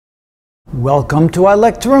Welcome to our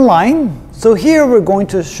lecture online. So here we're going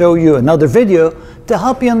to show you another video to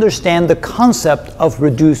help you understand the concept of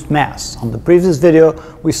reduced mass. On the previous video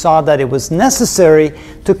we saw that it was necessary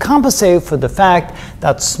to compensate for the fact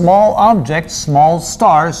that small objects, small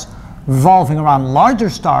stars revolving around larger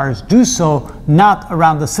stars do so not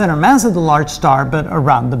around the center mass of the large star but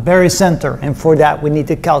around the barycenter, and for that we need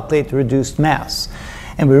to calculate the reduced mass.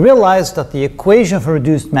 And we realized that the equation for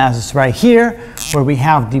reduced mass is right here, where we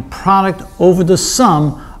have the product over the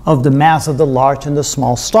sum of the mass of the large and the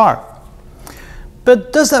small star.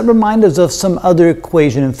 But does that remind us of some other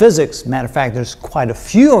equation in physics? Matter of fact, there's quite a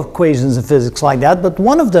few equations in physics like that, but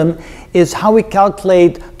one of them is how we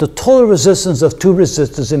calculate the total resistance of two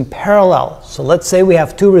resistors in parallel. So let's say we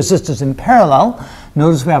have two resistors in parallel.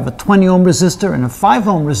 Notice we have a 20 ohm resistor and a 5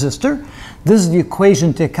 ohm resistor. This is the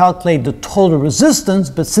equation to calculate the total resistance,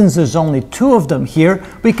 but since there's only two of them here,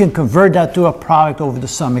 we can convert that to a product over the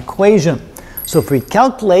sum equation. So if we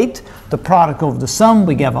calculate the product over the sum,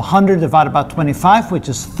 we get 100 divided by 25, which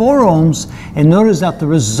is 4 ohms, and notice that the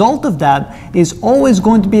result of that is always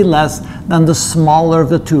going to be less than the smaller of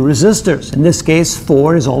the two resistors. In this case,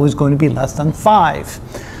 4 is always going to be less than 5.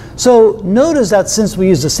 So notice that since we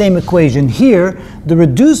use the same equation here, the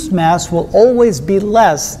reduced mass will always be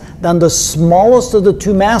less than the smallest of the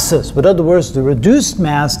two masses. In other words, the reduced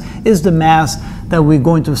mass is the mass that we're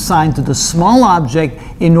going to assign to the small object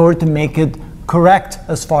in order to make it correct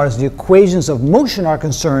as far as the equations of motion are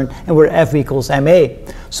concerned, and where F equals ma.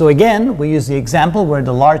 So again, we use the example where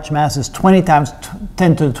the large mass is 20 times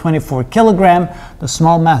 10 to the 24 kilogram, the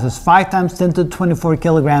small mass is 5 times 10 to the 24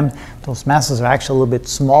 kilograms. Those masses are actually a little bit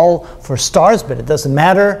small for stars, but it doesn't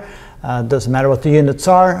matter. It doesn't matter what the units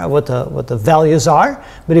are, what the values are.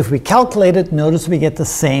 But if we calculate it, notice we get the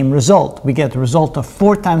same result. We get the result of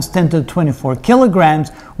 4 times 10 to the 24 kilograms,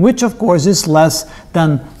 which of course is less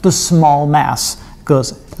than the small mass,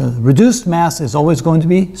 because the reduced mass is always going to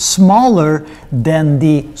be smaller than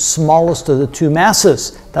the smallest of the two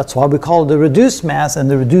masses. That's why we call it the reduced mass, and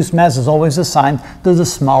the reduced mass is always assigned to the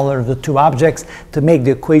smaller of the two objects to make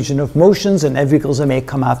the equation of motions and F equals ma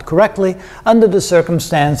come out correctly under the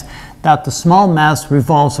circumstance that the small mass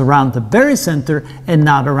revolves around the barycenter and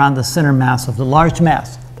not around the center mass of the large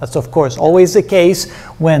mass. That's of course always the case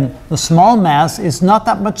when the small mass is not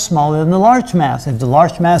that much smaller than the large mass. If the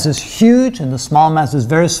large mass is huge and the small mass is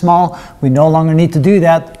very small, we no longer need to do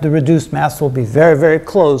that. The reduced mass will be very, very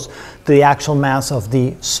close to the actual mass of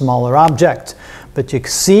the smaller object. But you can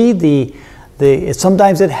see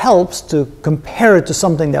sometimes it helps to compare it to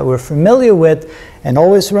something that we're familiar with, and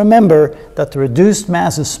always remember that the reduced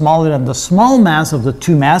mass is smaller than the small mass of the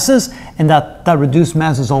two masses, and that reduced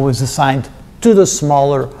mass is always assigned to the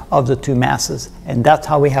smaller of the two masses. And that's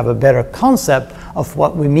how we have a better concept of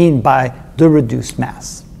what we mean by the reduced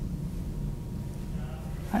mass.